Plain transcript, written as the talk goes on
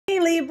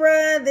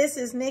Libra, this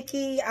is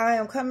Nikki. I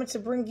am coming to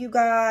bring you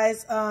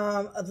guys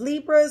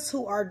Libras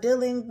who are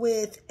dealing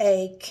with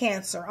a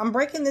Cancer. I'm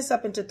breaking this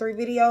up into 3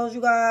 videos,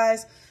 you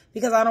guys,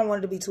 because I don't want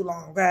it to be too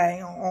long,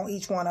 okay, on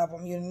each one of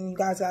them. You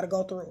guys got to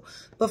go through.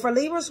 But for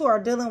Libras who are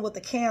dealing with the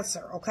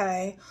Cancer,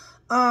 okay,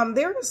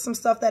 there is some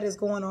stuff that is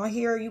going on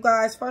here, you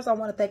guys. First, I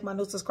want to thank my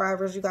new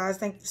subscribers, you guys.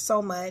 Thank you so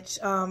much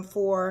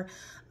for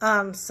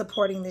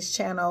supporting this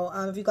channel.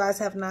 If you guys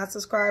have not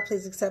subscribed,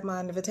 please accept my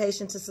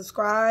invitation to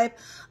subscribe.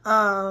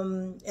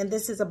 And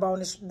this is a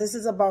bonus. This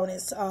is a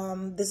bonus.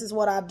 This is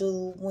what I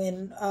do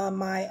when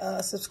my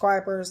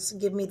subscribers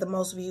give me the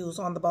most views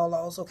on the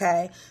Bolos,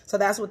 okay? So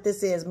that's what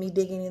this is, me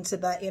digging into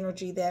the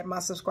energy that my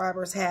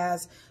subscribers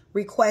has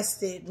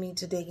requested me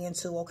to dig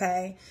into,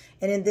 okay?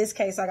 And in this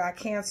case, I got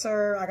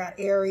Cancer, I got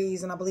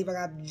Aries, and I believe I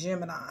got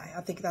Gemini.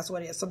 I think that's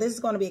what it is. So this is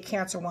going to be a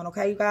Cancer one,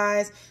 okay, you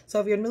guys? So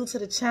if you're new to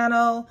the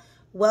channel,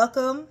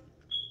 welcome.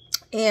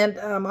 And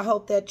I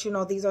hope that, you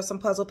know, these are some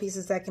puzzle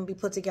pieces that can be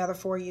put together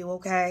for you,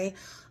 okay?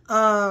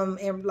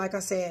 And like I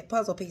said,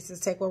 puzzle pieces,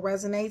 take what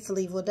resonates,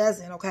 leave what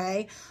doesn't,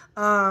 okay?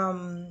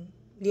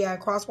 Yeah,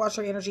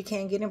 cross-watcher energy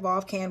can get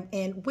involved, can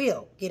and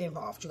will get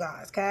involved, you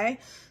guys, okay?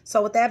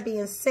 So with that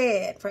being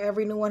said, for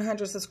every new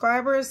 100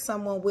 subscribers,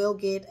 someone will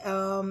get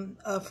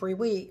a free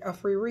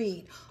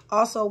read.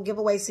 Also,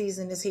 giveaway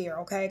season is here,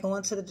 okay? Go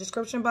into the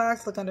description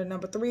box, look under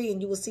number 3,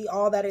 and you will see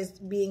all that is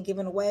being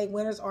given away.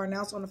 Winners are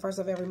announced on the 1st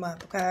of every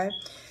month, okay?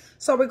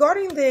 So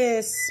regarding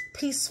this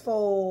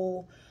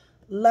peaceful,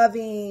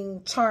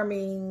 loving,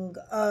 charming,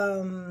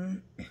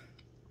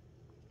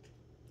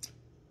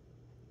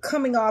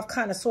 coming off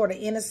kind of sort of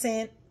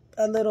innocent,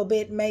 a little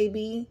bit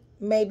maybe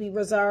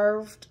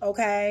reserved,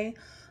 okay?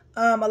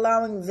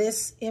 Allowing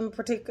this in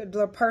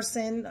particular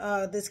person,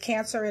 this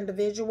Cancer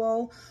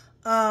individual,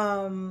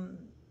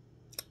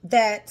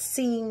 that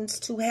seems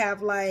to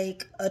have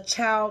like a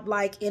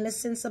childlike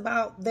innocence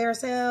about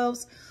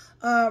themselves.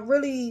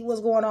 Really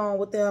what's going on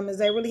with them is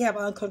they really have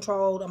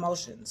uncontrolled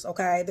emotions,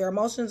 okay? Their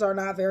emotions are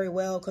not very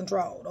well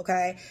controlled,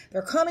 okay?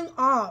 They're coming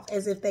off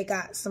as if they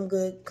got some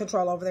good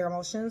control over their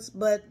emotions,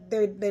 but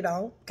they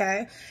don't,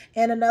 okay?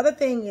 And another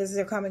thing is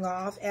they're coming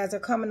off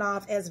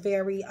as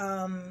very,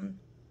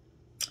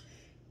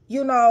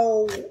 you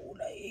know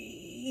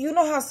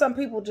how some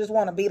people just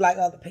want to be like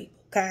other people.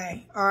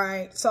 Okay. All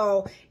right.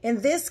 So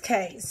in this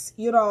case,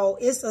 you know,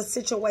 it's a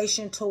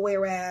situation to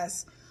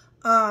whereas,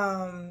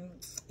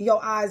 your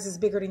eyes is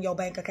bigger than your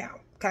bank account.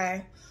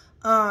 Okay.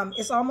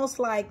 It's almost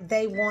like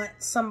they want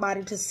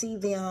somebody to see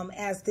them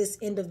as this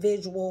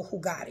individual who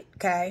got it.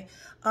 Okay.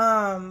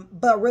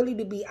 But really,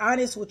 to be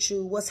honest with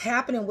you, what's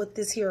happening with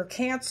this here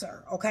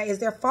Cancer, okay, is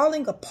they're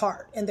falling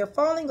apart, and they're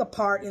falling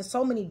apart in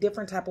so many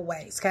different type of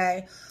ways.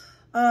 Okay.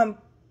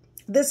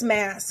 This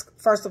mask,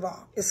 first of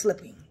all, is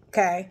slipping.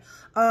 Okay.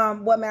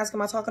 What mask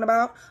am I talking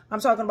about? I'm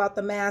talking about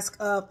the mask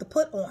of the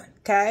put on.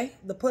 Okay.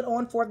 The put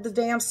on for the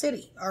damn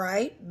city. All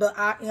right. The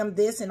I am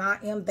this and I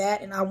am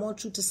that. And I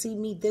want you to see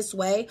me this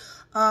way.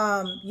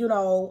 You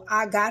know,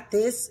 I got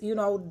this, you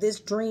know, this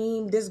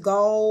dream, this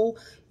goal.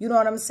 You know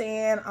what I'm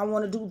saying? I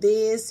want to do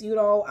this. You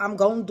know, I'm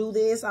going to do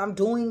this. I'm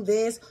doing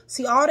this.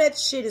 See, all that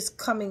shit is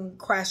coming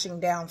crashing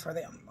down for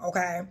them.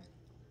 Okay.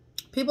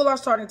 People are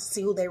starting to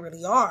see who they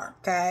really are.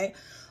 Okay.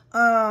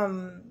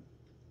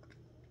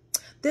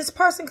 This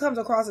person comes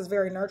across as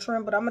very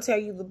nurturing, but I'm gonna tell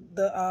you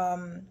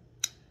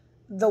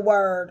the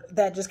word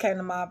that just came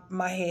to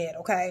my head,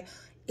 okay,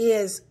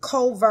 is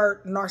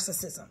covert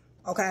narcissism,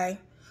 okay?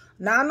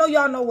 Now I know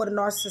y'all know what a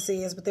narcissist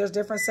is, but there's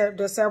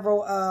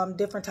several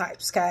different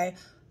types, okay?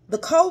 The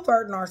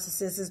covert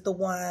narcissist is the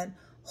one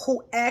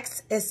who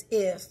acts as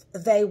if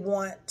they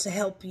want to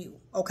help you,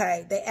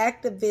 okay? They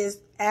act as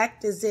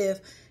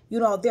if,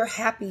 you know, they're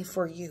happy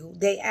for you.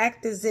 They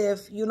act as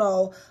if, you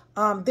know,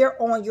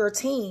 they're on your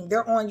team.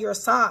 They're on your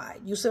side.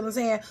 You see what I'm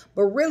saying?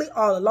 But really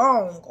all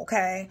along,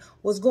 okay,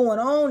 what's going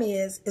on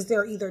is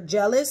they're either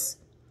jealous.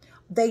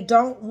 They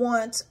don't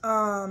want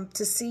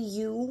to see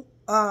you,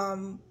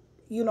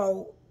 you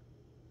know,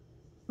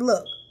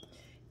 look,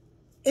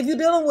 if you're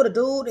dealing with a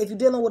dude, if you're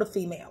dealing with a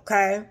female,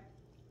 okay,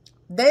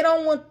 they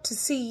don't want to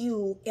see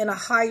you in a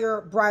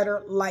higher,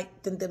 brighter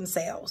light than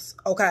themselves,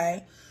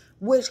 okay?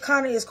 Which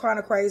kind of is kind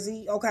of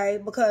crazy, okay?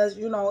 Because,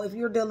 you know, if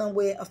you're dealing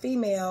with a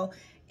female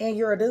and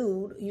you're a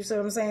dude, you see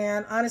what I'm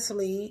saying?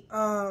 Honestly,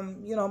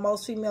 you know,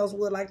 most females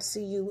would like to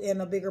see you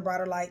in a bigger,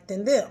 brighter light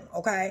than them,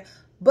 okay?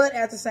 But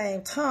at the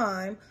same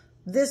time,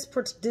 in this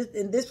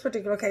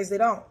particular case, they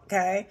don't,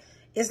 okay?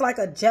 It's like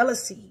a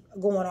jealousy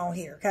going on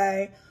here,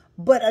 okay?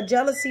 But a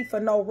jealousy for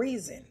no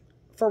reason.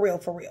 For real,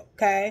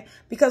 okay?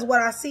 Because what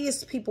I see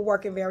is people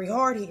working very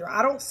hard here.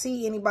 I don't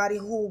see anybody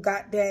who,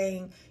 god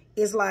dang,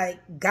 is like,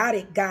 got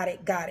it.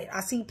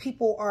 I see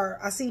people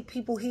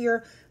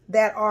here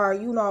that are,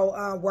 you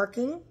know,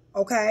 working,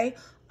 okay?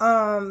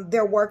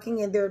 They're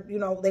working and they're, you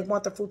know, they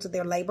want the fruits of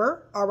their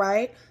labor, all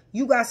right?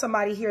 You got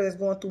somebody here that's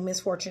going through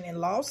misfortune and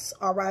loss,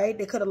 all right?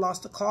 They could have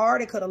lost a car.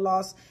 They could have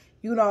lost,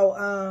 you know,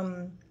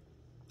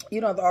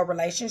 a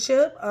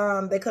relationship.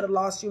 They could have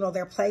lost, you know,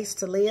 their place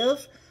to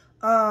live,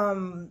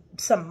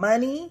 some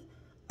money,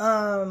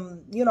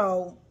 you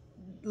know,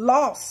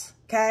 loss,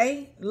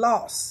 okay?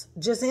 Loss,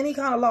 just any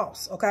kind of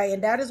loss, okay?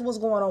 And that is what's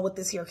going on with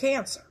this here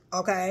Cancer,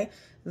 okay?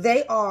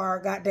 They are,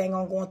 god dang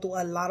on, going through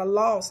a lot of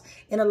loss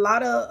and a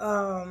lot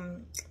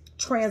of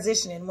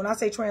transitioning. When I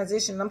say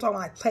transition, I'm talking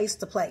like place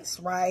to place,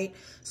 right?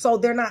 So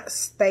they're not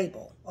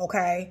stable,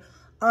 okay?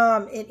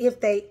 And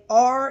if they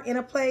are in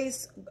a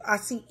place, I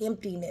see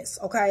emptiness,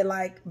 okay?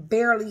 Like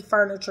barely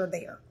furniture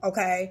there,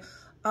 okay?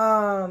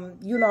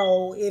 You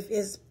know, if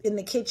it's in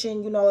the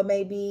kitchen, you know, it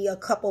may be a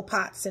couple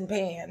pots and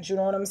pans, you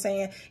know what I'm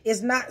saying?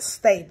 It's not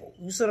stable.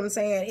 You see what I'm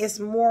saying? It's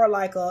more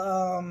like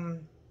a,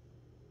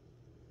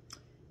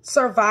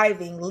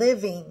 surviving,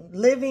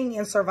 living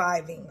and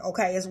surviving,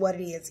 okay, is what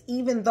it is.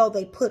 Even though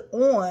they put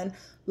on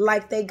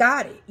like they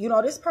got it. You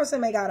know, this person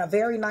may got a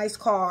very nice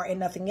car and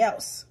nothing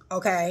else,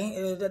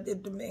 okay?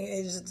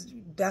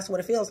 That's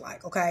what it feels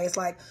like, okay? It's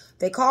like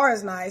their car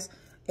is nice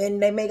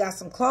and they may got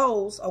some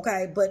clothes,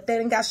 okay, but they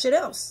didn't got shit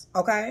else,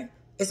 okay?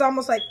 It's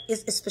almost like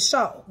it's for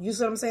show. You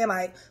see what I'm saying?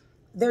 Like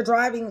they're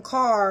driving a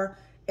car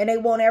and they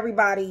want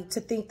everybody to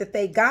think that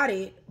they got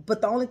it,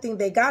 but the only thing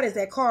they got is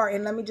that car.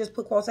 And let me just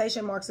put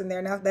quotation marks in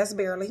there. Now, that's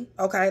barely,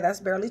 okay? That's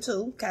barely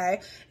too,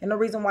 okay? And the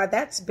reason why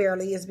that's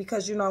barely is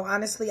because, you know,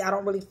 honestly, I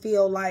don't really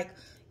feel like,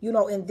 you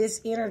know, in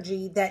this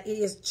energy that it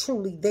is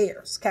truly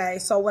theirs, okay?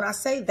 So when I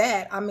say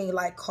that, I mean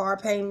like car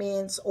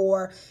payments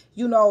or,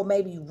 you know,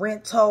 maybe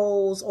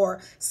rentals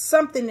or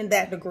something in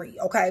that degree,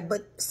 okay?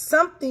 But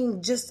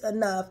something just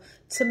enough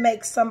to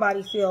make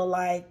somebody feel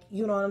like,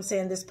 you know what I'm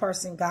saying, this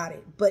person got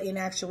it. But in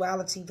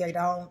actuality, they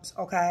don't,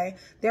 okay?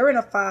 They're in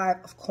a 5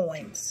 of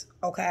coins,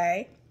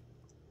 okay?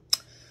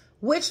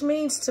 Which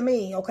means to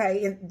me,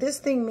 okay, and this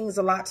thing means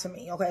a lot to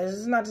me, okay? This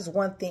is not just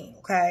one thing,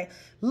 okay?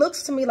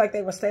 Looks to me like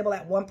they were stable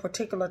at one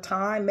particular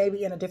time,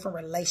 maybe in a different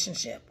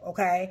relationship,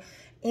 okay?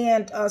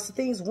 And so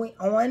things went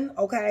on,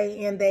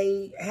 okay? And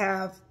they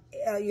have,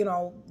 you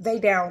know, they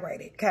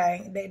downgraded,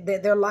 okay?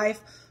 Their life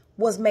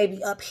was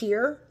maybe up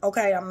here,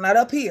 okay? I'm not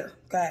up here,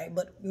 okay?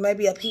 But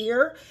maybe up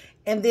here,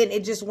 and then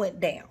it just went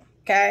down,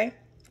 okay?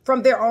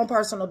 From their own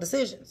personal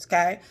decisions,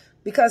 okay?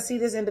 Because, see,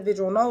 this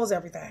individual knows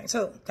everything,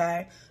 too,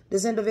 okay?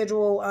 This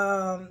individual,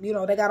 you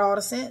know, they got all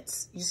the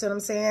sense. You see what I'm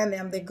saying?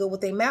 And they're good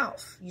with their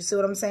mouth. You see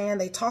what I'm saying?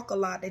 They talk a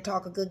lot. They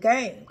talk a good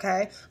game,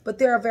 okay? But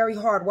they're a very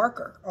hard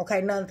worker,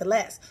 okay,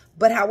 nonetheless.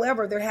 But,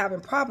 however, they're having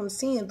problems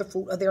seeing the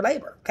fruit of their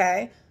labor,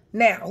 okay?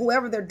 Now,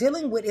 whoever they're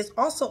dealing with is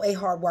also a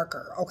hard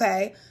worker,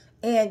 okay?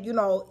 And, you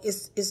know,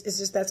 it's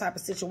just that type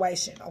of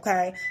situation,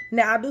 okay?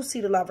 Now, I do see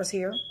the Lovers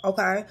here,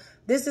 okay?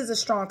 This is a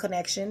strong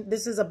connection.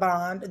 This is a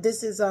bond.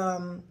 This is,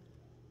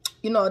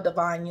 you know, a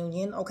divine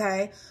union,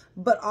 okay?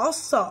 But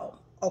also,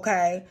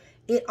 okay,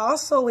 it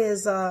also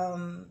is,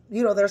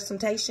 you know, there's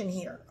temptation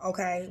here,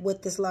 okay,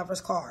 with this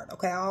Lovers card,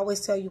 okay? I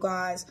always tell you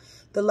guys,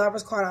 the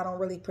Lovers card I don't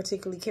really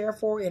particularly care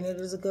for, and it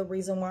is a good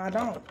reason why I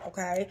don't,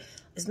 okay?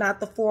 It's not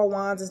the 4 of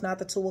Wands, it's not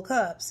the 2 of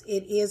Cups.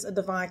 It is a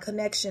divine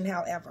connection,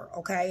 however,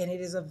 okay? And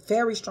it is a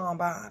very strong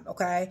bond,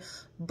 okay?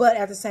 But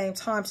at the same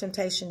time,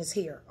 temptation is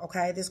here,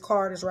 okay? This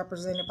card is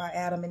represented by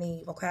Adam and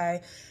Eve,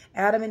 okay?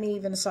 Adam and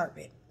Eve and the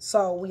serpent.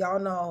 So we all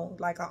know,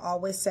 like I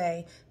always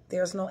say,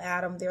 there's no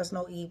Adam, there's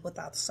no Eve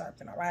without the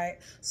serpent, all right?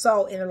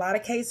 So in a lot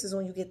of cases,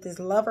 when you get this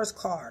Lovers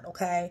card,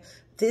 okay,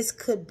 this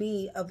could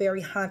be a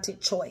very haunted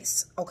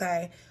choice,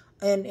 okay?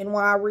 And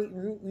why I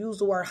use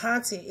the word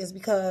haunted is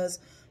because,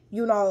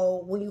 you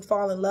know, when you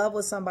fall in love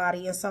with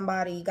somebody and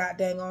somebody got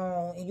dang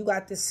on, and you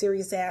got this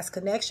serious ass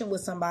connection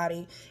with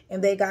somebody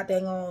and they got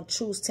dang on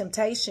choose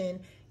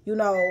temptation, you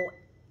know,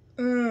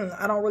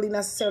 I don't really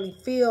necessarily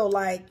feel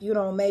like, you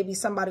know, maybe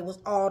somebody was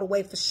all the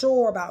way for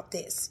sure about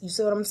this. You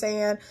see what I'm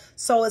saying?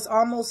 So it's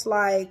almost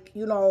like,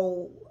 you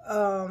know,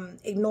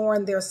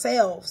 ignoring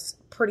themselves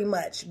pretty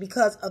much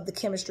because of the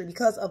chemistry,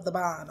 because of the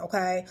bond,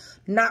 okay?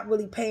 Not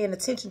really paying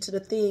attention to the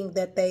thing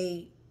that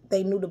they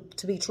knew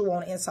to be true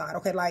on the inside,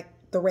 okay? Like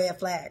the red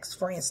flags,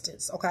 for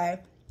instance, okay?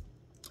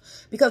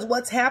 Because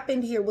what's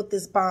happened here with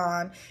this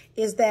bond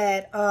is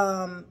that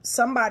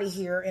somebody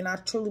here, and I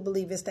truly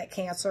believe it's that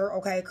Cancer,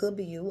 okay, it could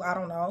be you, I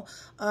don't know,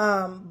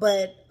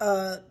 but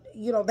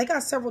you know, they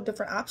got several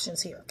different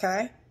options here,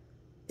 okay?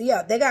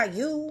 Yeah, they got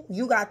you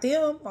got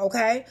them,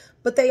 okay?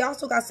 But they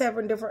also got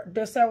several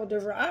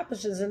different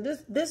options. And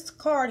this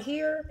card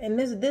here and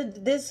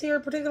this here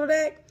particular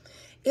deck,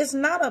 it's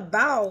not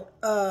about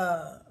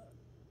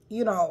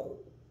you know,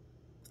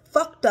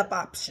 fucked up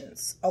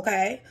options,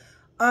 okay?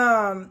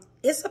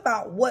 It's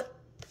about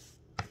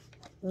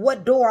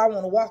what door I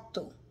want to walk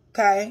through,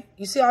 okay?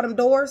 You see all them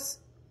doors?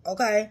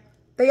 Okay?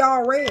 They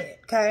all red,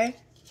 okay?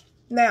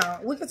 Now,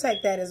 we could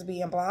take that as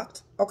being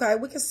blocked, okay?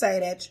 We could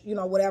say that, you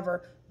know,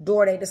 whatever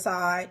door they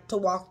decide to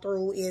walk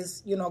through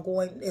is, you know,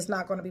 is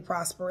not going to be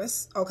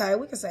prosperous, okay?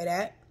 We can say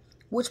that,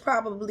 which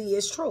probably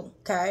is true,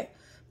 okay?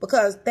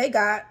 Because they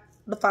got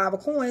the 5 of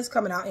coins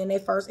coming out in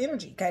their first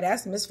energy, okay?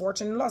 That's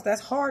misfortune and loss.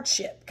 That's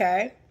hardship,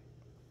 okay?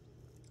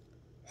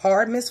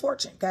 Hard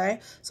misfortune, okay?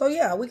 So,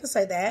 yeah, we can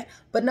say that.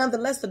 But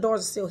nonetheless, the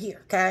doors are still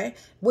here, okay?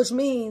 Which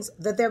means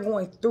that they're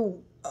going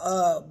through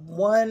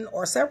one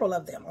or several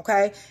of them,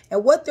 okay?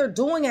 And what they're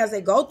doing as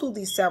they go through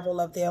these several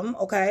of them,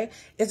 okay,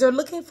 is they're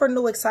looking for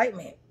new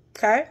excitement,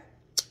 okay?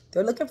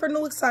 They're looking for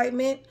new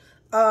excitement.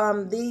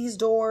 These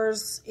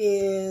doors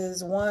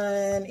is,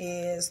 one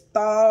is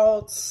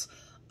thoughts,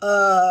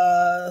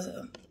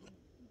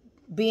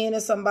 being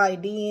in somebody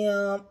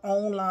DM,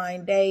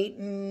 online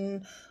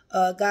dating,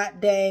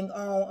 god dang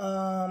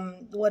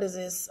on, what is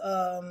this,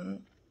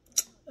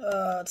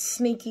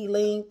 sneaky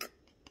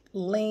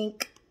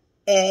link,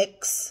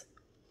 X,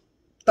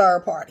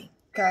 third party,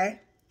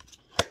 okay?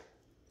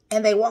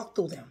 And they walk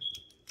through them,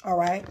 all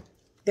right?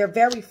 They're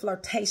very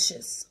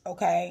flirtatious,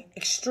 okay?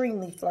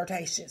 Extremely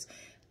flirtatious.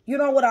 You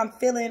know what I'm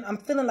feeling? I'm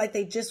feeling like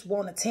they just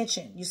want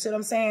attention. You see what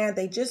I'm saying?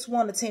 They just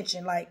want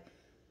attention. Like,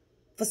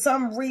 for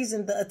some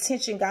reason, the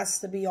attention got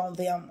to be on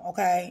them,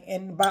 okay?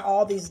 And by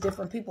all these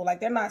different people.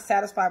 Like, they're not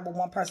satisfied with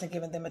one person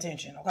giving them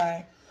attention,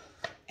 okay?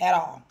 At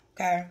all,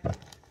 okay?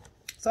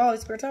 So, Holy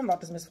Spirit, tell me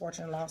about this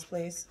misfortune and loss,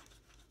 please.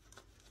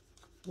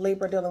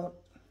 Libra dealing with...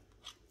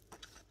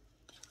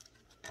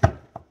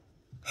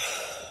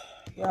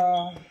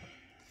 Y'all.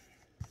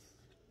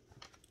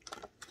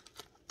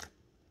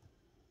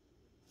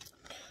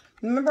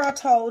 Remember I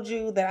told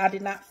you that I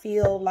did not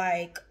feel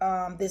like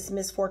this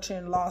misfortune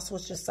and loss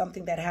was just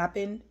something that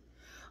happened?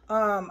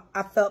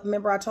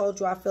 Remember I told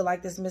you I feel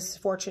like this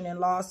misfortune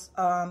and loss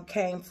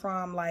came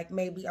from like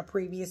maybe a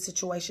previous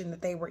situation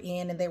that they were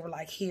in and they were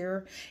like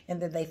here and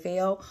then they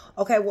fell.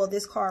 Okay, well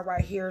this card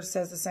right here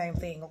says the same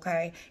thing,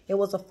 okay? It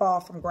was a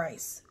fall from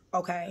grace,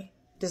 okay?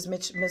 This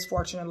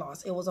misfortune and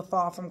loss. It was a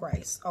fall from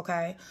grace,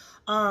 okay?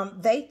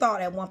 They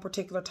thought at one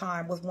particular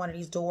time with one of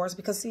these doors,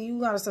 because see, you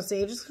gotta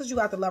say, just because you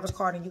got the Lover's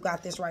card and you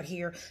got this right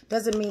here,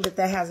 doesn't mean that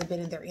hasn't been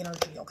in their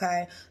energy,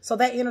 okay? So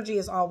that energy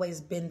has always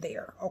been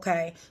there,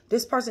 okay?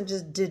 This person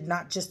just did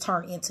not just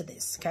turn into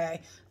this, okay?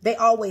 They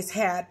always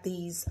had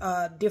these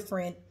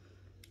different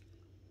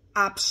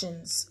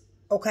options,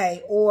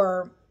 okay?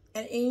 Or,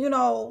 and you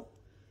know,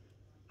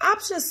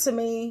 options to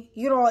me,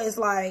 you know, is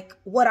like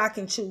what I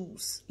can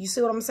choose. You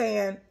see what I'm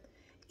saying?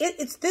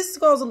 This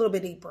goes a little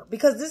bit deeper,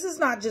 because this is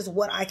not just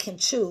what I can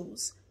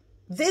choose.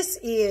 This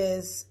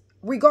is,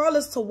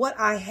 regardless to what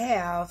I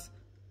have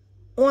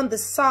on the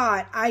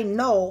side, I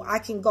know I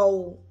can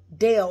go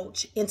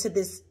delge into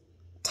this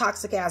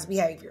toxic ass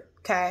behavior,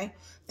 okay?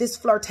 This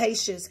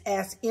flirtatious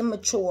ass,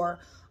 immature,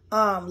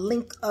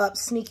 link up,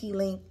 sneaky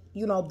link,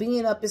 you know,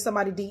 being up in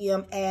somebody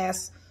DM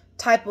ass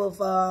type of,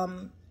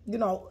 you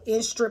know,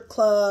 in strip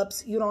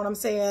clubs, you know what I'm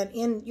saying?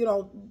 In, you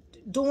know,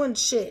 doing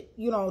shit,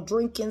 you know,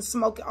 drinking,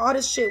 smoking, all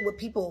this shit with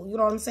people, you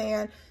know what I'm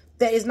saying?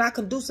 That is not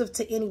conducive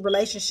to any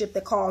relationship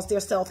that calls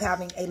their self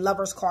having a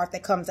Lover's card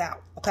that comes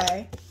out,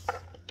 okay?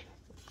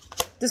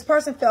 This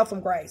person fell from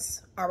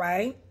grace, all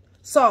right?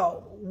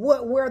 So,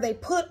 where they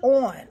put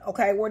on,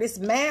 okay, where this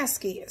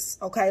mask is,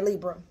 okay,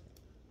 Libra,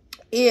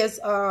 is,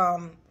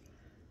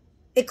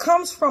 it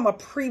comes from a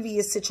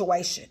previous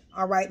situation,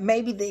 all right?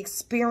 Maybe the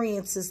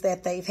experiences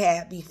that they've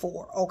had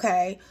before,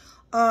 okay?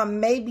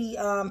 Maybe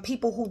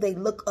people who they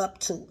look up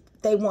to,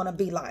 they want to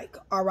be like,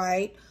 all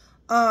right?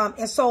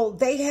 And so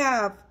they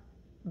have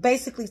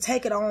basically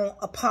taken on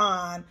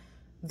upon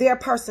their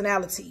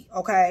personality,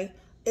 okay?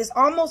 It's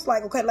almost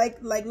like, okay,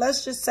 like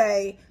let's just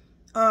say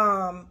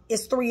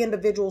it's 3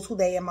 individuals who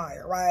they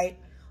admire, right?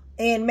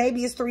 And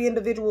maybe it's 3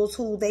 individuals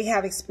who they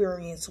have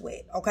experience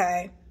with,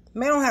 okay?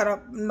 They don't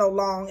have no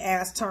long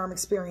ass term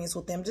experience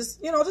with them.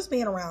 Just, you know, just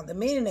being around them,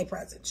 being in their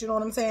presence. You know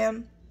what I'm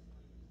saying?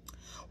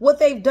 What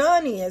they've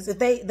done is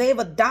they've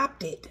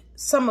adopted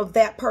some of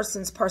that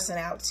person's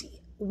personality.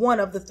 One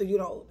of the, you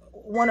know,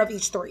 one of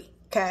each 3.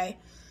 Okay.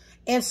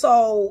 And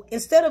so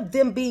instead of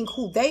them being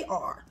who they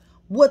are,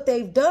 what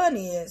they've done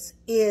is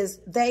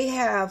they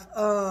have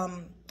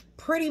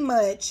pretty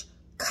much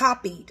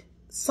copied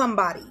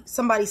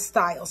somebody's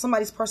style,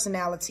 somebody's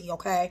personality,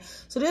 okay?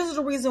 So this is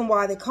the reason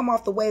why they come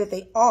off the way that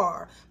they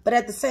are, but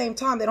at the same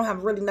time, they don't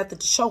have really nothing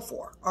to show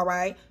for, all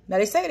right? Now,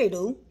 they say they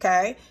do,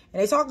 okay?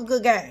 And they talk a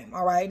good game,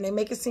 all right? And they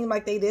make it seem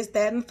like they this,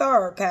 that, and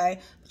third, okay?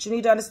 But you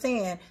need to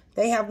understand,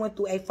 they have went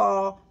through a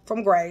fall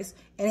from grace,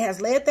 and it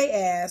has led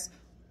their ass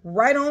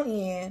right on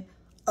in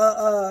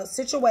a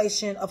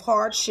situation of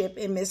hardship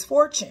and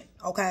misfortune,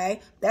 okay?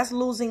 That's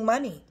losing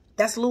money.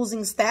 That's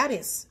losing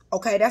status,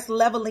 okay? That's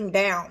leveling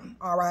down,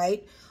 all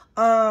right?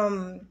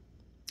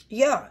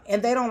 Yeah,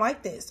 and they don't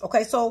like this,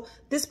 okay? So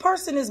this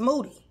person is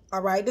moody,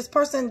 all right? This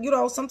person, you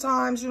know,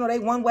 sometimes, you know, they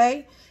one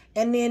way,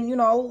 and then, you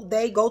know,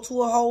 they go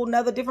to a whole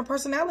nother different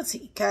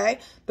personality, okay?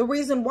 The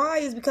reason why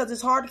is because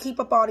it's hard to keep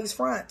up all these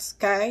fronts,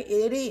 okay?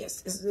 It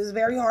is. It's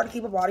very hard to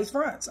keep up all these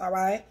fronts, all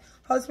right?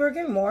 Holy Spirit,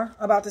 give me more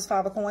about this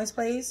 5 of coins,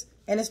 please.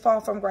 And this fall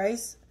from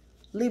grace.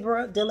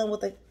 Libra, dealing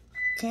with a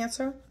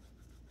Cancer.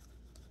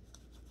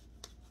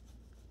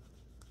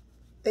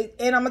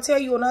 And I'm going to tell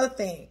you another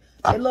thing.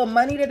 The little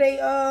money that they,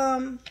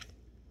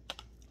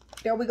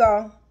 there we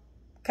go.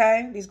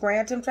 Okay. These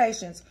grand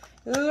temptations.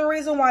 This is the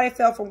reason why they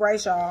fell from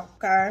grace, y'all.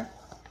 Okay.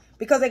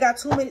 Because they got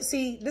too many.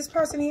 See, this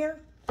person here,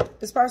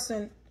 this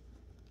person,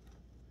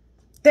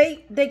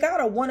 They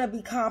got a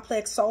wannabe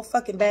complex so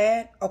fucking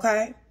bad,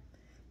 okay,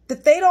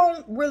 that they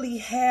don't really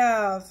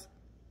have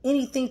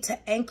anything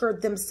to anchor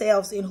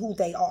themselves in who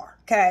they are,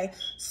 okay?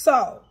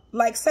 So,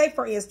 like, say,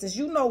 for instance,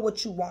 you know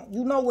what you want.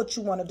 You know what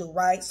you want to do,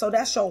 right? So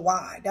that's your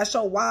why. That's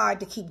your why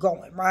to keep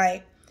going,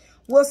 right?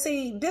 Well,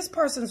 see, this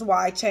person's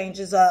why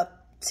changes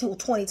up to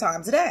 20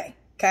 times a day,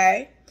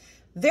 okay?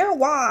 Their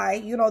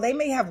why, you know, they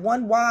may have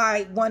one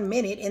why 1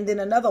 minute and then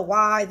another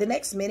why the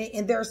next minute,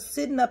 and they're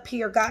sitting up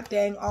here, god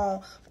dang,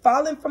 on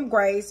falling from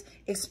grace,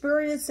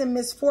 experiencing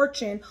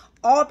misfortune,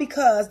 all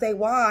because their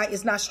why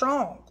is not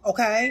strong,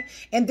 okay?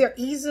 And they're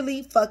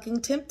easily fucking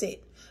tempted.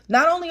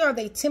 Not only are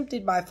they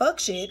tempted by fuck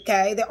shit,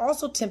 okay, they're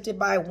also tempted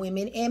by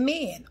women and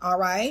men, all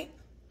right?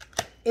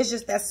 It's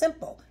just that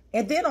simple.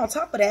 And then on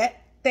top of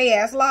that, they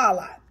ass lie a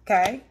lot,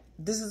 okay?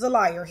 This is a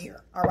liar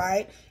here, all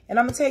right? And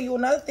I'm going to tell you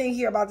another thing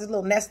here about this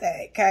little nest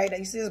egg, okay? That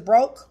you see is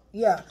broke?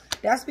 Yeah,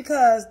 that's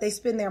because they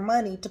spend their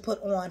money to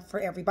put on for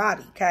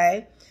everybody,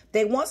 okay?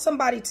 They want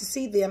somebody to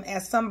see them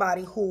as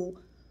somebody who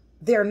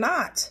they're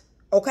not,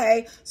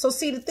 okay? So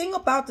see, the thing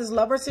about this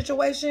lover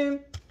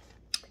situation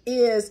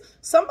is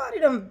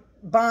somebody done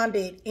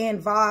bonded and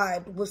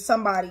vibed with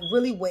somebody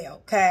really well,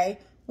 okay?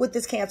 With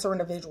this Cancer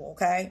individual,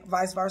 okay?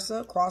 Vice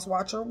versa, cross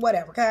watcher,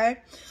 whatever,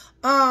 okay?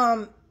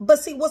 But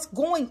see, what's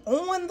going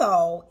on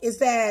though is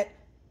that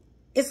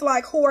it's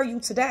like, who are you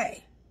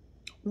today?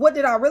 What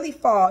did I really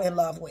fall in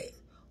love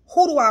with?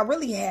 Who do I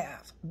really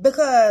have?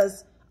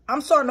 Because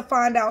I'm starting to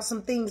find out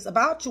some things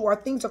about you, or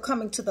things are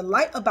coming to the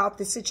light about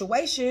this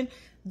situation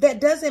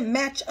that doesn't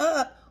match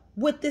up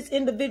with this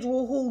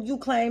individual who you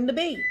claim to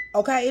be,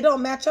 okay? It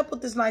don't match up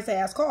with this nice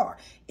ass car.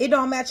 It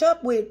don't match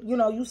up with, you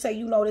know, you say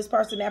you know this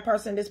person, that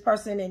person, this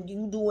person, and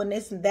you doing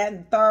this and that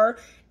and third.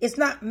 It's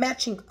not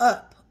matching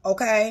up,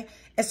 okay?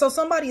 And so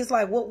somebody is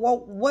like,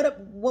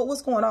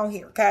 what's going on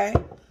here, okay?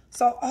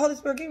 So Holy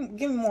Spirit,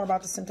 give me more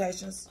about the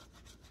temptations.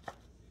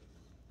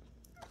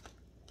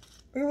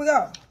 Here we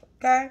go,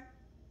 okay?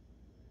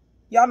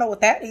 Y'all know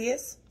what that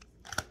is.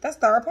 That's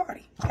third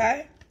party,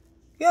 okay?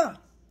 Yeah.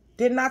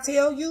 Didn't I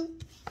tell you?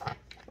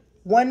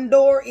 One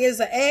door is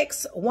an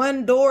X.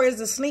 One door is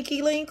a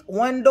sneaky link.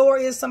 One door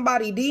is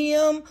somebody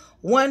DM.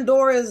 One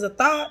door is a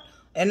thought.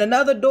 And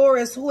another door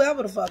is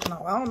whoever the fuck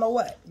know. I don't know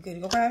what.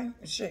 Okay?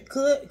 Shit.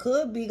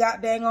 Could be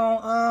goddamn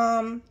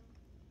on,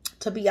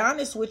 to be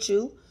honest with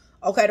you.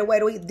 Okay, the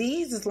way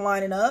these is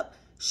lining up.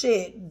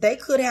 Shit. They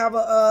could have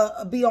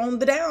be on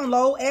the down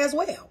low as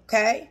well.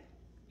 Okay?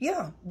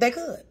 Yeah, they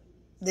could.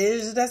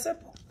 This is that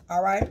simple.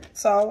 All right?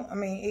 So, I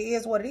mean, it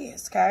is what it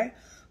is. Okay?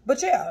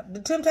 But yeah,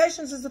 the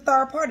temptations is the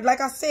third party.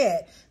 Like I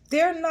said,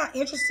 they're not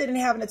interested in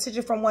having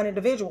attention from one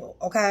individual,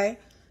 okay?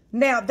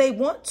 Now, they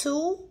want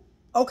to,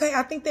 okay?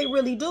 I think they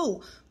really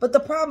do. But the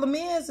problem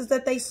is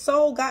that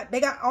they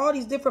got all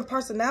these different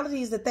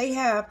personalities that they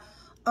have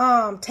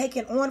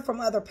taken on from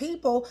other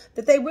people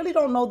that they really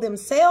don't know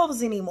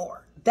themselves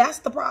anymore. That's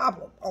the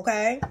problem,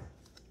 okay?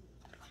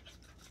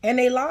 And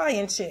they lie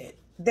and shit.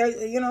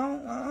 They, you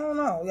know, I don't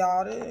know,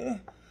 y'all.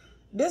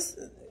 This...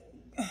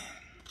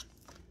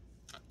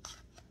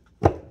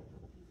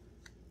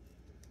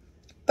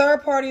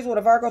 Third parties with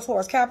a Virgo,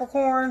 Taurus,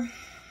 Capricorn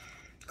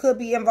could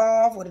be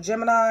involved with a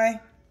Gemini.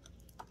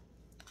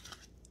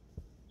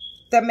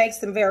 That makes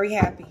them very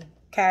happy,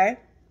 okay?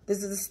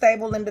 This is a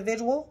stable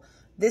individual.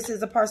 This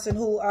is a person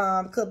who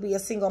could be a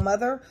single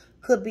mother,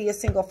 could be a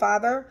single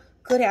father,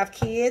 could have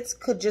kids,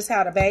 could just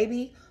have a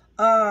baby.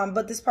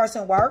 But this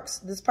person works.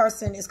 This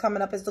person is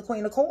coming up as the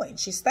Queen of Coins.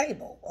 She's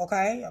stable,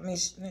 okay? I mean,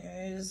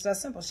 it's that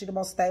simple. She's the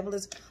most stable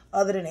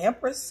other than the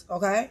Empress,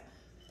 okay?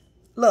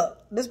 Look,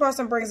 this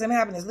person brings them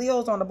happiness.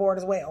 Leo's on the board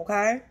as well,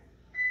 okay?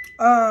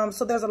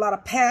 So there's a lot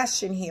of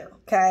passion here,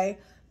 okay?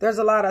 There's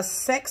a lot of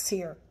sex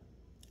here.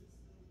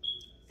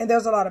 And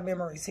there's a lot of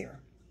memories here,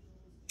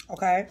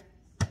 okay?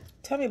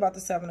 Tell me about the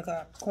Seven of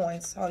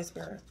Coins, Holy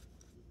Spirit.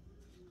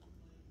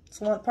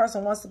 So one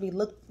person wants to be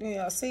looked, you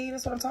know, see,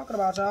 that's what I'm talking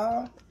about,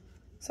 y'all.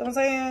 See what I'm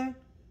saying?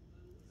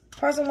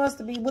 Person wants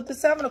to be, with the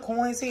Seven of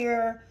Coins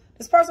here,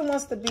 this person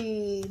wants to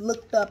be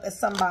looked up as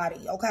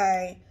somebody,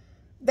 okay?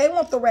 They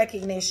want the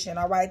recognition,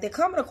 all right? They're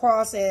coming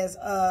across as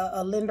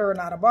a lender,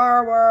 not a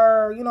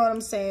borrower. You know what I'm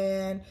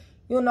saying?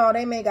 You know,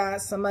 they may got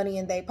some money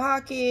in their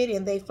pocket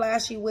and they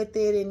flashy with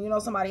it. And, you know,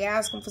 somebody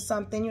asks them for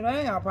something. You know,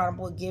 they ain't got a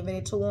problem with giving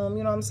it to them.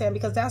 You know what I'm saying?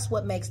 Because that's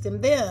what makes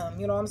them them.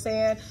 You know what I'm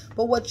saying?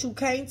 But what you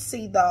can't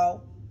see,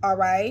 though, all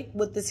right,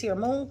 with this here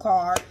moon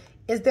card,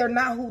 is they're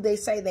not who they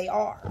say they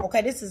are.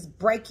 Okay? This is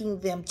breaking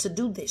them to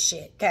do this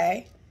shit,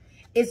 okay?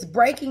 It's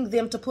breaking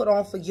them to put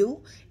on for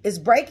you. It's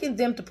breaking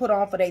them to put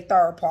on for their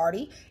third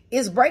party.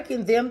 It's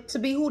breaking them to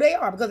be who they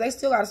are, because they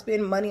still got to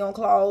spend money on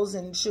clothes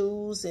and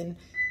shoes and,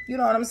 you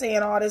know what I'm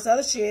saying, all this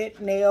other shit,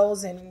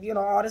 nails and, you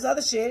know, all this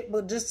other shit.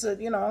 But just to,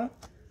 you know,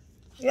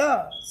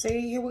 yeah,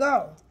 see, here we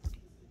go.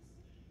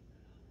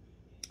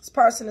 This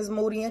person is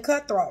moody and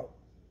cutthroat.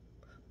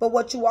 But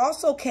what you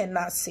also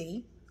cannot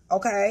see,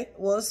 okay,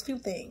 well, it's a few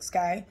things,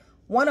 okay?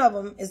 One of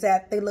them is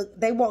that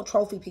they want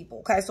trophy people,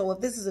 okay? So if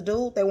this is a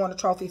dude, they want a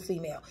trophy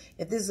female.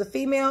 If this is a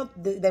female,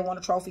 they want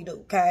a trophy dude,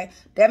 okay?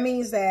 That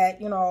means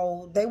that, you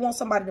know, they want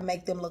somebody to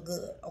make them look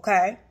good,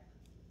 okay?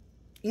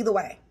 Either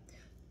way.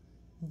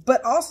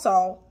 But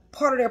also,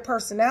 part of their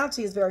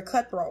personality is very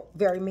cutthroat,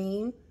 very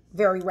mean,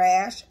 very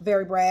rash,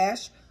 very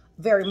brash,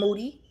 very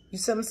moody. You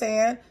see what I'm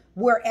saying?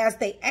 Whereas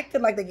they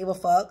acted like they give a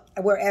fuck,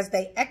 whereas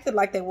they acted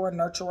like they were a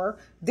nurturer,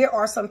 there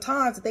are some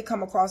times that they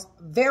come across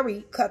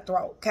very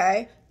cutthroat,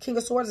 okay? King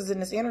of Swords is in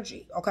this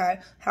energy, okay?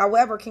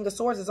 However, King of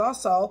Swords is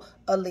also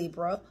a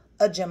Libra,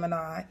 a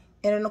Gemini,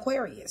 and an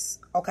Aquarius,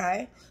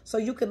 okay? So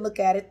you can look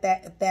at it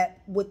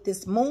that with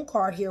this moon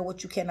card here,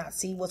 what you cannot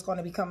see, what's going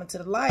to be coming to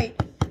the light,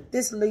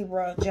 this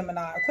Libra,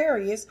 Gemini,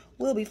 Aquarius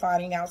will be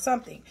finding out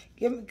something.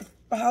 Give me,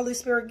 Holy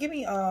Spirit, give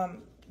me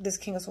this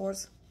King of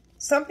Swords.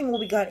 Something will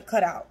be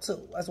cut out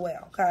too as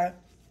well, okay?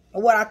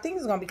 And what I think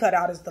is going to be cut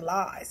out is the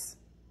lies.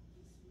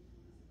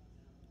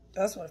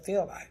 That's what it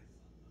feels like.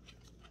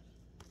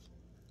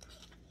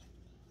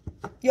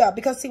 Yeah,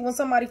 because see, when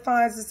somebody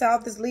finds this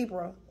out, this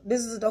Libra,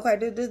 this is, okay,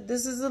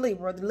 this is a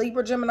Libra, the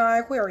Libra, Gemini,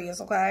 Aquarius,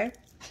 okay?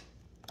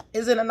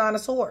 Is in a Nine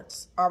of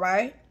Swords, all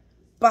right?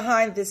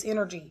 Behind this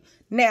energy.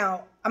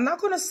 Now, I'm not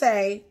going to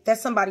say that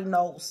somebody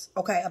knows,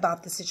 okay,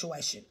 about the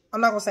situation. I'm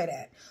not going to say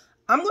that.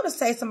 I'm going to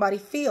say somebody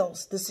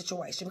feels this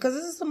situation because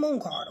this is the moon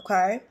card,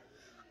 okay?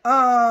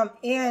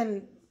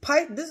 And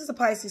this is a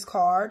Pisces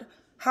card.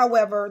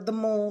 However, the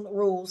moon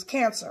rules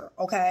Cancer,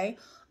 okay?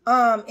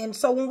 And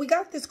so when we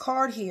got this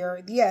card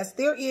here, yes,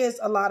 there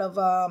is a lot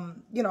of,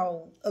 you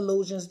know,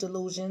 illusions,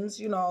 delusions,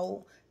 you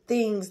know,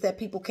 things that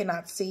people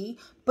cannot see,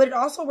 but it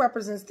also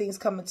represents things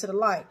coming to the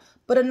light.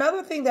 But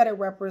another thing that it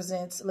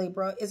represents,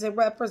 Libra, is it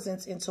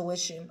represents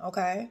intuition,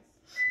 okay?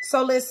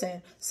 So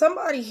listen,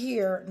 somebody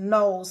here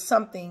knows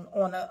something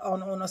on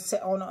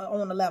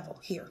a level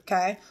here,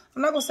 okay?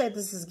 I'm not going to say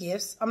this is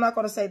gifts. I'm not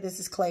going to say this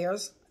is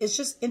Claire's. It's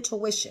just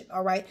intuition,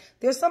 all right?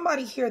 There's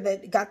somebody here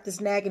that got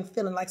this nagging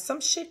feeling like some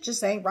shit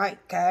just ain't right,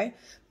 okay?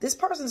 This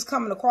person is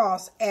coming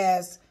across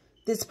as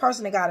this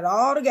person that got it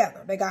all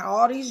together. They got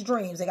all these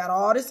dreams. They got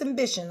all this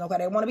ambition, okay?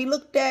 They want to be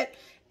looked at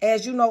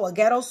as, you know, a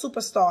ghetto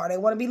superstar. They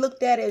want to be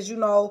looked at as, you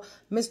know,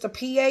 Mr.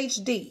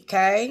 PhD,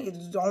 okay?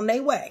 It's on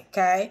their way,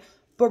 okay?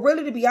 But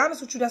really, to be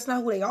honest with you, that's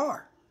not who they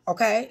are,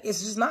 okay? It's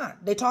just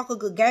not. They talk a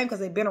good game because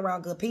they've been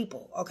around good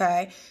people,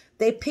 okay?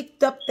 They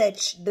picked up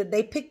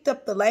they picked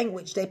up the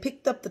language. They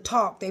picked up the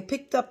talk. They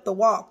picked up the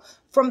walk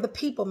from the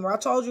people. Remember, I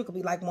told you it could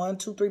be like 1,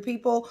 2, 3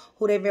 people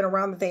who they've been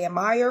around that they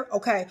admire,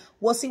 okay?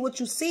 Well, see, what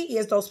you see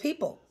is those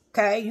people,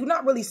 okay? You're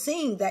not really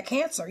seeing that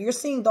Cancer. You're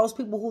seeing those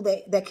people who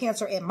that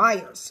Cancer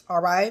admires,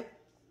 all right?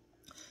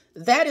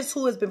 That is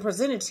who has been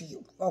presented to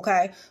you,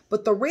 okay?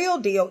 But the real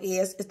deal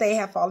is they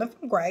have fallen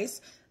from grace.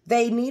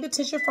 They need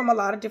attention from a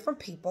lot of different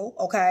people,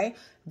 okay?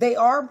 They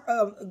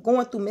are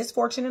going through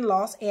misfortune and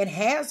loss and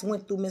has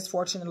went through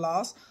misfortune and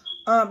loss.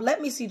 Let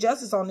me see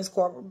justice on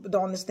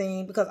this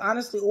thing because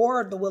honestly,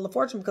 or the Wheel of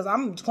Fortune, because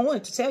I'm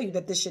going to tell you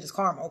that this shit is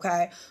karma,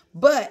 okay?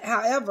 But,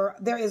 however,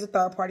 there is a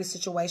third-party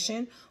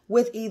situation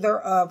with either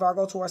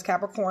Virgo, Taurus,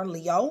 Capricorn,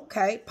 Leo,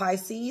 okay?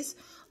 Pisces,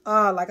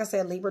 like I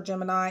said, Libra,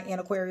 Gemini,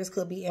 and Aquarius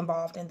could be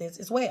involved in this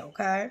as well,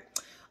 okay?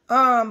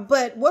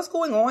 But what's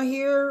going on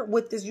here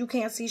with this, you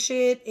can't see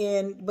shit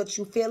but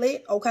you feel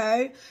it,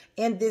 okay?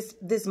 And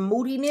this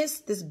moodiness,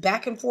 this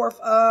back and forth,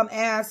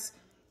 as,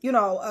 you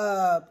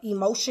know,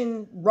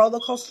 emotion roller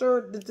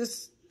coaster,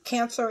 this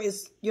Cancer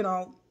is, you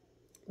know,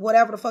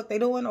 whatever the fuck they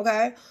doing,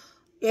 okay?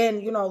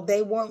 And, you know,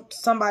 they want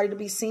somebody to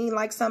be seen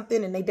like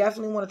something and they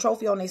definitely want a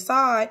trophy on their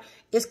side.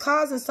 It's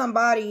causing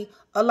somebody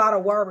a lot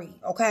of worry,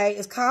 okay?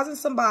 It's causing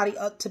somebody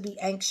to be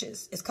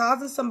anxious. It's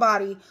causing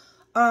somebody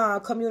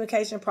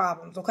communication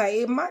problems,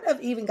 okay? It might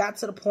have even got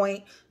to the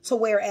point to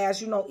where,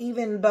 as you know,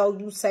 even though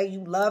you say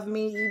you love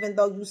me, even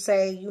though you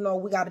say, you know,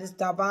 we got this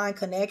divine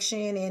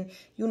connection and,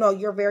 you know,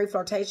 you're very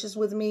flirtatious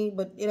with me,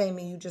 but it ain't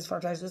me, you just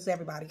flirtatious with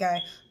everybody, okay?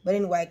 But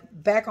anyway,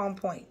 back on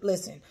point.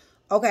 Listen,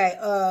 okay,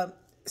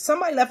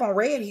 somebody left on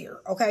red here,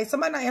 okay?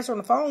 Somebody not answering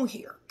the phone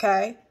here,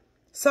 okay?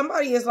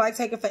 Somebody is like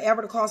taking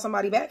forever to call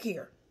somebody back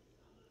here.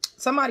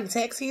 Somebody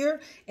texts here,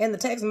 and the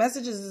text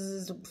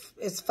messages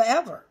is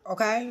forever,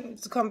 okay?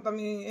 It's I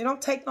mean, it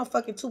don't take no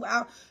fucking 2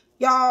 hours.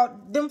 Y'all,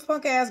 them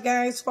funk-ass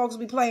games folks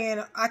be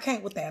playing, I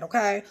can't with that,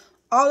 okay?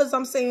 All this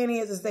I'm saying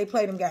is they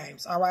play them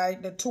games, all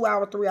right? The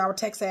 2-hour, 3-hour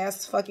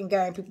text-ass fucking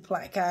game people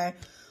play, okay?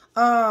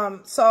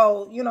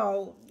 So, you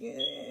know,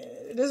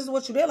 this is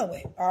what you're dealing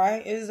with, all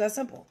right? It is that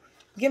simple.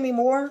 Give me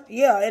more.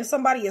 Yeah, and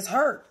somebody is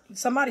hurt.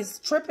 Somebody's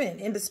tripping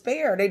in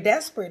despair. They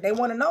desperate. They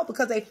want to know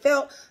because they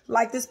felt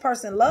like this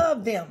person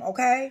loved them,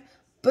 okay?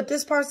 But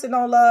this person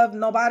don't love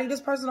nobody.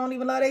 This person don't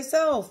even love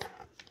themselves,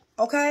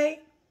 okay?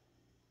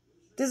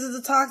 This is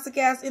a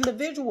toxic-ass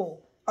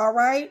individual, all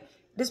right?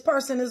 This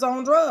person is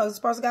on drugs. This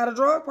person got a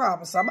drug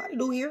problem. Somebody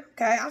do here,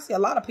 okay? I see a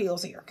lot of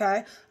pills here,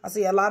 okay? I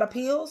see a lot of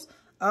pills.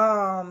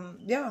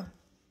 Yeah.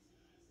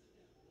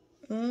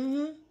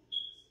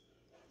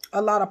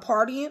 A lot of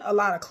partying, a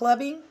lot of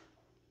clubbing,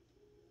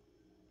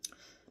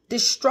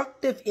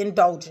 destructive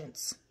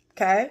indulgence,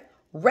 okay?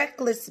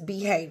 reckless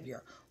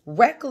behavior,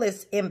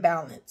 reckless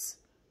imbalance,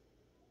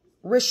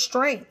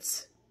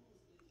 restraints,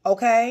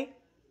 okay?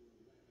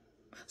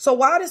 So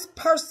while this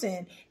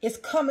person is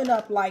coming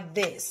up like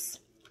this,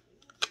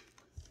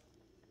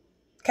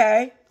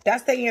 okay,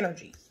 that's their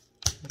energy.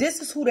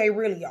 This is who they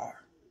really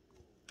are.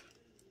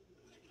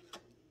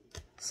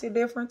 See the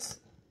difference?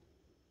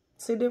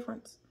 See the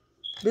difference?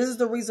 This is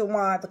the reason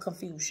why the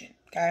confusion,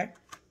 okay?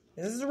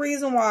 This is the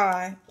reason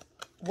why,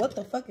 what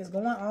the fuck is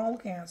going on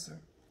with Cancer,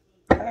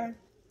 okay?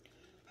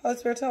 Holy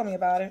Spirit, tell me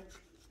about it.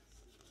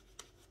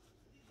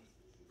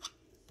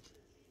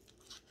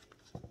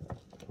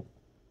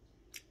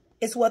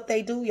 It's what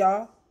they do,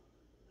 y'all.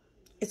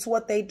 It's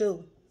what they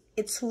do.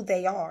 It's who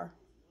they are.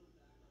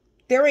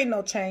 There ain't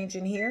no change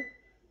in here.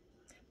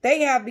 They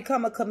have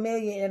become a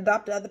chameleon and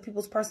adopted other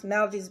people's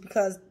personalities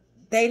because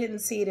they didn't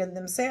see it in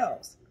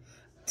themselves.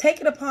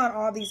 Taking upon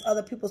all these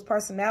other people's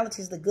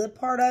personalities, the good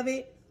part of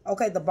it,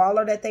 okay, the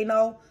baller that they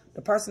know,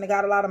 the person that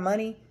got a lot of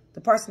money,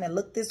 the person that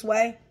looked this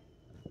way,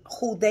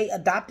 who they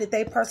adopted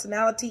their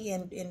personality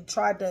and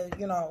tried to,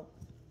 you know,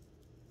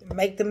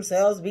 make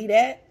themselves be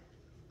that.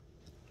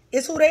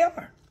 It's who they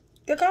are.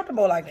 They're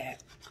comfortable like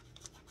that.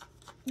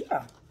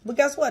 Yeah. But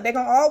guess what? They're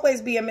going to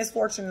always be a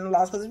misfortune and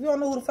loss. Because if you don't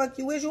know who the fuck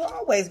you is, you're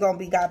always going to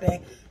be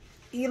goddamn.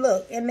 You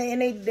look, and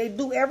they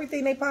do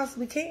everything they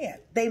possibly can.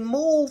 They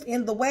move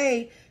in the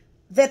way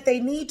that they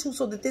need to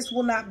so that this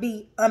will not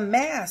be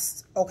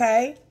unmasked,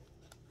 okay?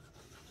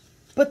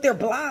 But they're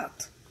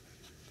blocked.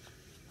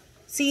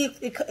 See,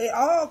 it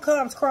all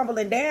comes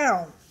crumbling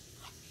down.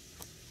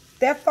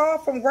 That fall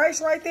from grace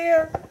right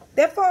there,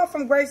 that fall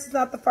from grace is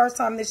not the first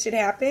time this shit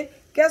happened.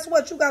 Guess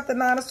what? You got the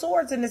 9 of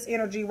Swords in this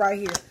energy right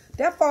here.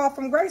 That fall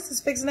from grace is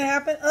fixing to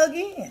happen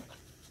again.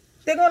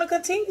 They're going to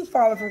continue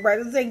falling from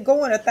grace. They're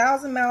going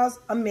 1,000 miles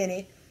a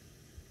minute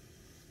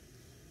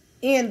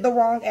in the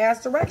wrong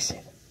ass direction,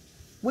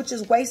 which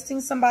is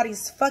wasting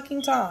somebody's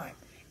fucking time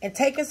and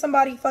taking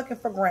somebody fucking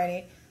for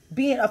granted,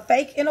 being a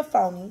fake and a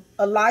phony,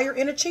 a liar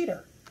and a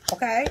cheater.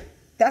 Okay?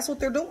 That's what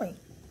they're doing.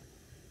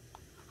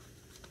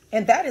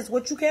 And that is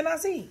what you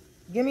cannot see.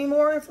 Give me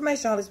more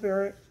information, Holy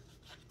Spirit.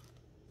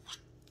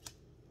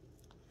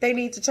 They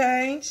need to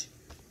change.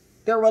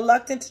 They're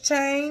reluctant to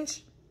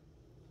change.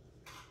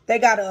 They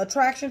got an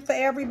attraction for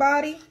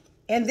everybody.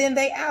 And then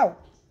they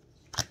out.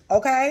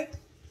 Okay?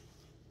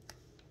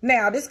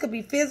 Now, this could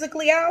be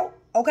physically out.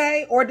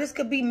 Okay? Or this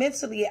could be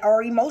mentally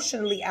or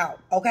emotionally out.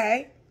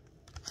 Okay?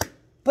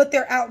 But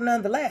they're out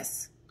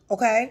nonetheless.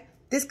 Okay?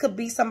 This could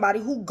be somebody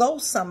who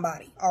ghosts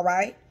somebody. All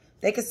right?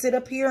 They could sit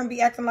up here and be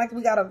acting like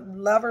we got a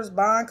lover's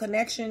bond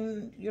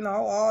connection, you know,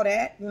 all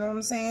that. You know what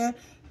I'm saying?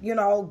 You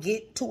know,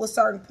 get to a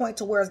certain point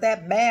to where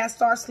that mask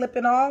starts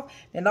slipping off.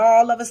 And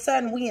all of a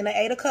sudden, we in the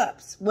 8 of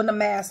Cups when the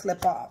mask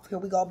slip off. Here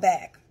we go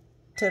back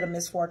to the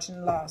misfortune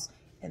and loss.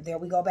 And there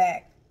we go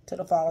back to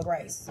the fall of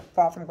grace.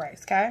 Fall from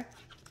grace, okay?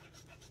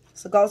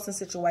 It's a ghosting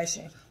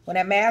situation. When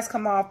that mask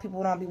come off,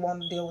 people don't be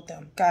wanting to deal with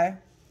them, okay?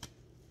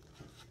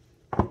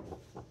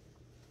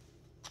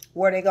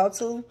 Where they go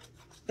to?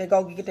 They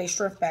go get their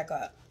strength back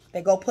up.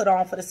 They go put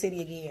on for the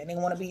city again. They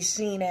want to be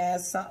seen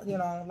as, you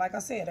know, like I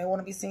said, they want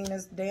to be seen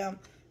as damn.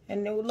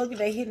 And they look at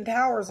their hidden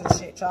towers and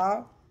shit,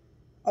 y'all.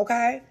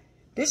 Okay?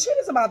 This shit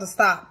is about to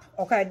stop.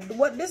 Okay?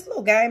 What this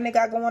little game they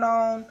got going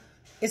on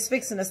is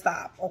fixing to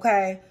stop.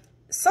 Okay?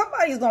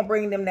 Somebody's going to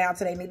bring them down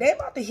to their knee. They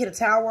about to hit a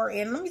tower.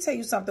 And let me tell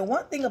you something.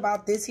 One thing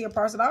about this here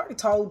person, I already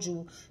told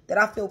you that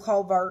I feel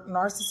covert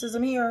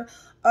narcissism here.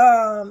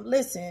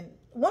 Listen.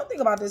 One thing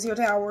about this here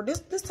tower,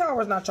 this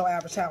tower is not your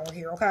average tower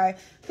here, okay?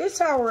 This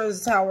tower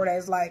is a tower that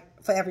is like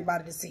for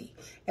everybody to see.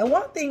 And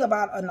one thing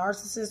about a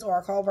narcissist or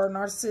a covert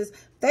narcissist,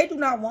 they do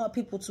not want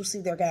people to see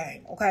their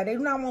game, okay? They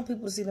do not want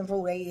people to see them for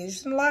who they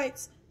is. And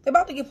lights, they're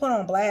about to get put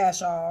on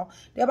blast, y'all.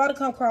 They're about to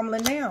come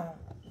crumbling down.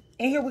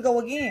 And here we go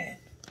again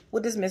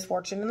with this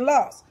misfortune and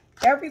loss.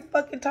 Every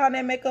fucking time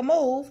they make a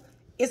move,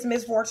 it's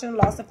misfortune,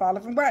 loss, and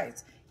falling from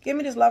grace. Give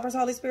me this Lover's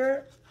Holy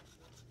Spirit.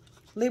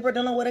 Libra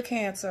dealing with a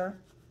Cancer.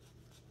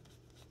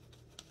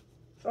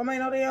 Don't make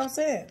no damn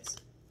sense.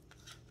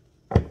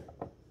 Okay,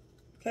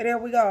 there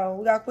we go.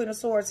 We got Queen of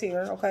Swords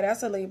here. Okay,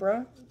 that's a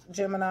Libra,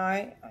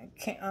 Gemini,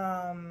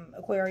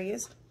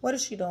 Aquarius. What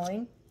is she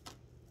doing?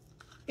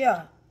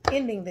 Yeah,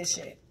 ending this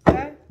shit.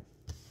 Okay,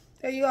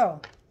 there you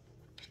go.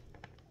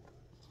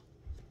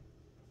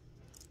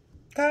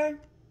 Okay,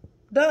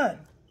 done.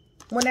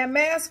 When that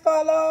mask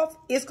fall off,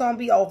 it's gonna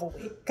be over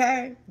with.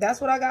 Okay, that's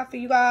what I got for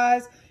you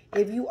guys.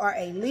 If you are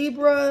a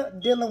Libra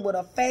dealing with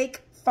a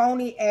fake,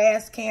 phony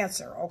ass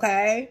Cancer,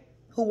 okay,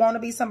 who want to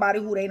be somebody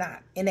who they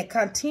not, and it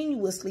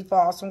continuously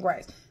falls from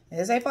grace. And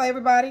this ain't for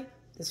everybody.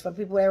 This is for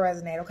people that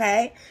resonate,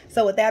 okay?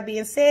 So with that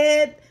being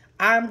said,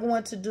 I'm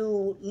going to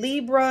do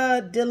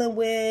Libra dealing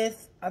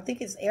with, I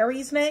think it's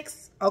Aries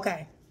next.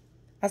 Okay.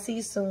 I see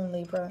you soon,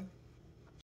 Libra.